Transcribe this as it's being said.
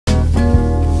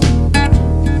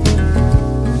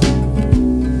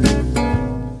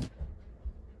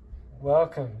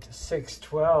welcome to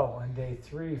 612 on day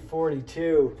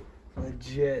 342.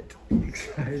 Legit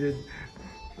excited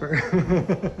for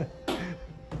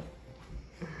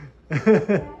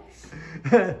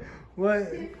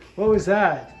what was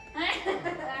that?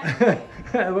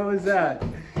 What was that?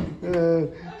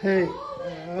 Hey,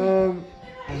 I'm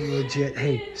legit.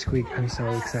 Hey, Squeak, I'm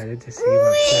so excited to see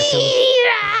what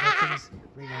Beckham's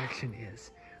reaction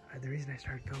is. The reason I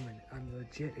started filming, I'm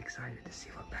legit excited to see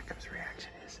what Beckham's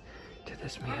reaction is to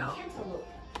this meal.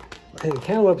 Hey, the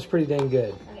cantaloupe is pretty dang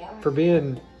good. For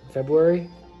being February,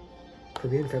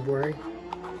 you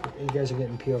guys are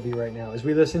getting POV right now. As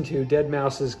we listen to Dead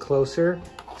Mouse's Closer,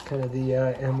 it's kind of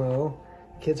the MO.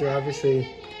 Kids are obviously...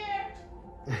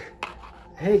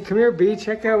 Hey, come here, B.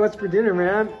 Check out what's for dinner,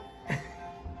 man.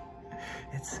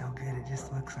 It's so good. It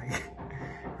just looks like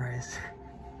rice.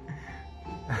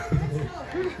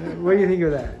 What do you think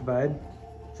of that, bud?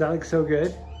 Does that look so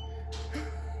good?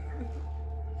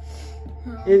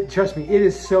 Trust me, it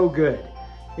is so good.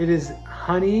 It is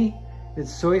honey,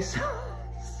 it's soy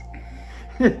sauce.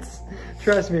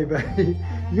 Trust me, buddy.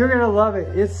 You're gonna love it.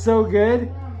 It's so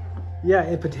good. Yeah,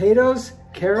 and potatoes,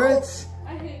 carrots.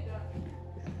 I hate that.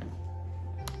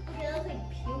 It looks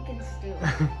like puke and stew.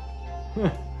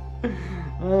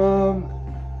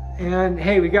 And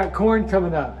hey, we got corn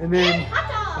coming up, and then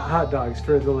hot dogs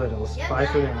for the littles. Yep. Bye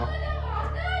for now.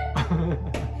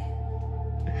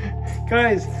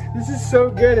 Guys, this is so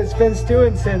good. It's been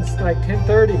stewing since like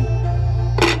 10:30.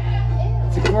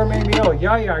 It's a gourmet meal.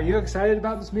 Yaya, are you excited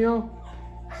about this meal?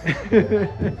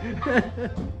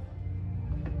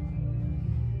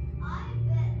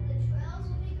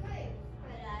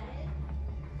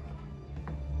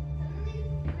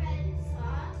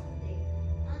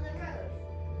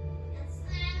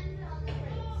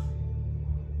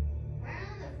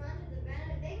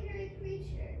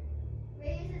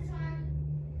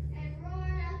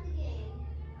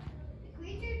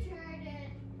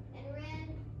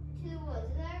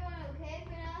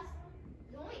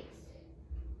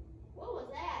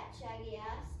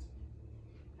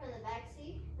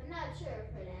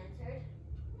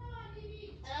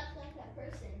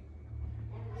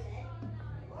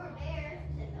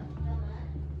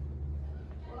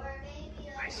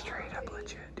 Straight up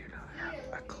legit do not have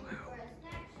a clue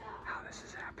how this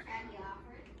is happening.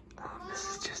 This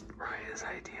is just Raya's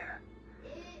idea.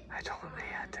 I told them they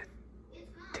had to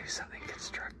do something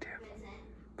constructive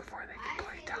before they could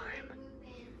play time.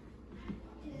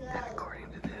 And according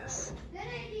to this, that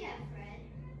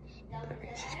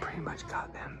means she's pretty much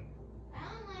got them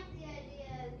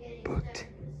booked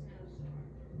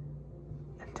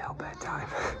until bedtime,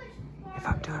 if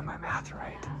I'm doing my math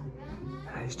right.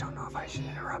 And I just don't know if I should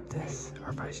interrupt this or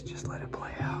if I should just let it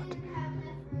play out.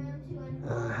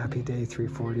 Happy day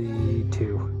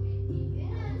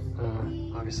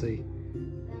 342. Obviously,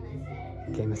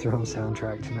 Game of Thrones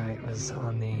soundtrack tonight was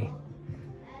on the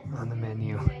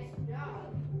menu.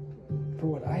 For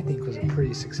what I think was a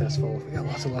pretty successful, we got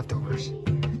lots of leftovers.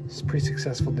 It's a pretty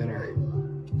successful dinner.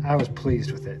 I was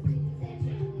pleased with it.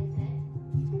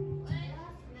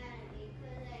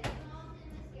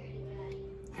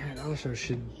 Also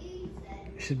should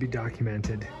be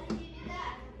documented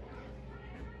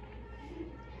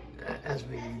as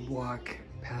we walk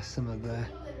past some of the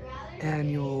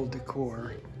annual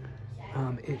decor.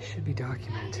 It should be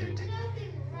documented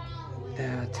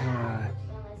that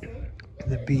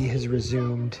the bee has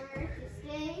resumed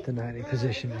the nightly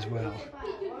position as well.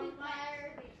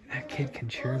 That kid can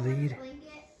cheerlead.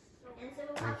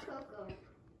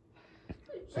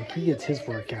 Like he gets his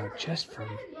workout just from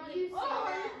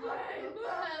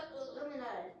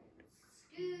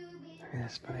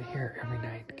this, but I hear it every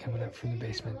night coming up from the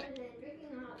basement.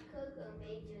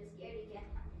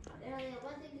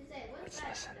 Let's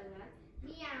listen.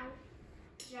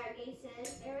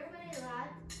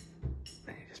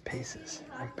 And he just paces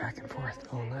like back and forth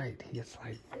all night. He gets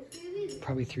like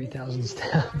probably 3,000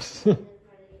 steps. We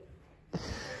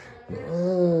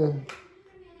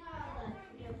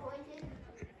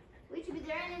should be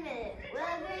there in a minute.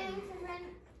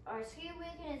 Our ski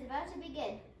weekend is about to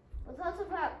begin. With lots of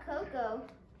hot cocoa,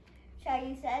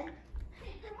 Shaggy said.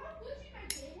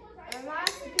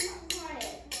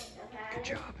 Good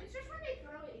job.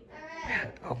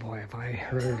 Man, oh boy, if I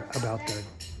heard about the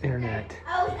internet,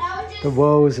 the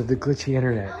woes of the glitchy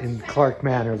internet in Clark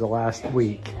Manor the last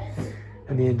week,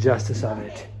 and the injustice of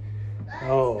it.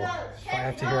 Oh, if I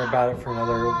have to hear about it for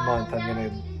another month, I'm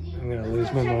gonna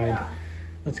lose my mind.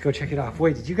 Let's go check it off.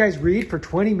 Wait, did you guys read for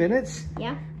 20 minutes?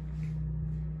 Yeah.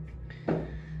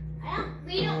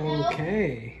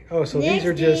 Okay. Oh, so these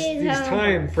are just, these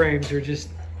time frames are just...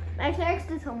 Next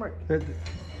is homework.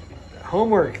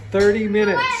 Homework, 30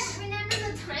 minutes. Remember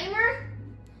the timer?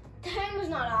 The timer's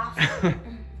not off.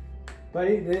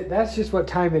 Buddy, that's just what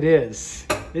time it is.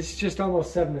 It's just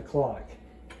almost 7 o'clock.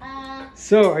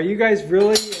 So, are you guys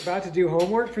really about to do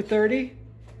homework for 30?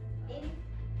 You're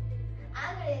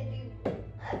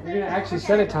going to actually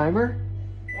set a timer?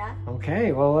 Yeah.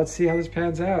 Okay, well, let's see how this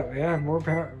pans out. Yeah, more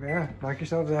power. Yeah, knock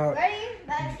yourselves out. Ready?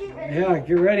 Let's get ready. Yeah,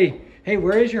 get ready. Hey,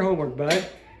 where is your homework, bud?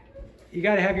 You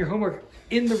got to have your homework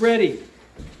in the ready.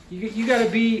 You got to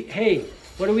be, hey,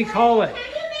 what do we call it?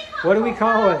 What do we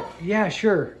call it? Yeah,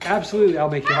 sure. Absolutely, I'll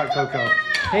make you hot cocoa.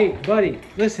 Hey, buddy,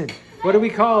 listen. What do we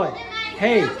call it?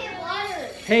 Hey.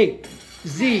 Hey,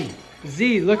 Z,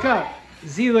 look up.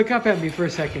 Z, look up at me for a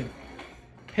second.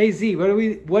 Hey, Z,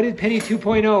 what did Penny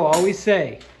 2.0 always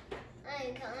say?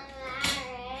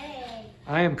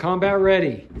 I am combat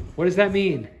ready. What does that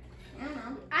mean?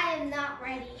 I am not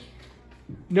ready.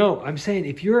 No, I'm saying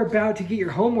if you're about to get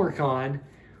your homework on,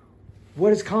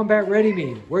 what does combat ready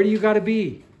mean? Where do you got to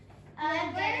be?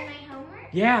 Getting my homework?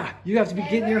 Yeah, you have to be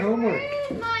getting your homework.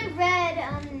 Where's my red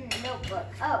notebook?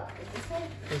 Oh, is this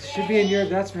it? It should be in your,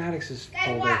 that's Maddox's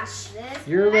folder. Watch this.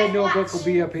 Your red notebook will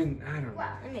be up in, I don't know.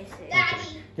 Let me see.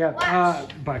 Okay. Yeah,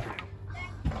 bye for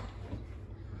now.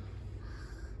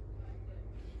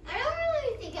 I don't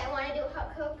really think I want to do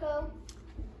hot cocoa.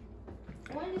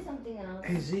 I want to do something else.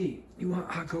 Hey Z, you want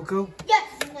hot cocoa? Yes.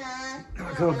 Nah.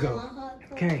 Hot cocoa.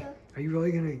 Okay, are you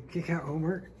really gonna kick out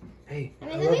homework? Hey, I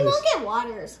mean, then we won't get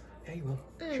waters. Yeah, you will.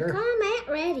 Sure. Combat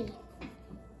ready.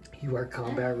 You are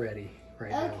combat ready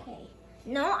right now. Okay.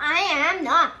 No, I am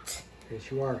not. Yes,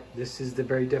 you are. This is the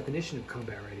very definition of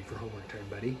combat ready for homework time,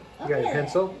 buddy. You got your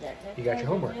pencil. You got your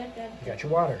homework. You got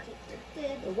your water.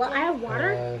 What? I have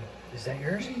water? Is that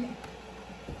yours?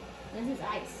 This is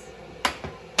ice.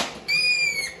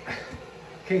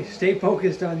 Okay, stay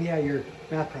focused on, your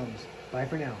math problems. Bye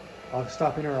for now. I'll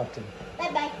stop interrupting.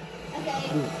 Bye-bye.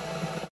 Okay. Ooh.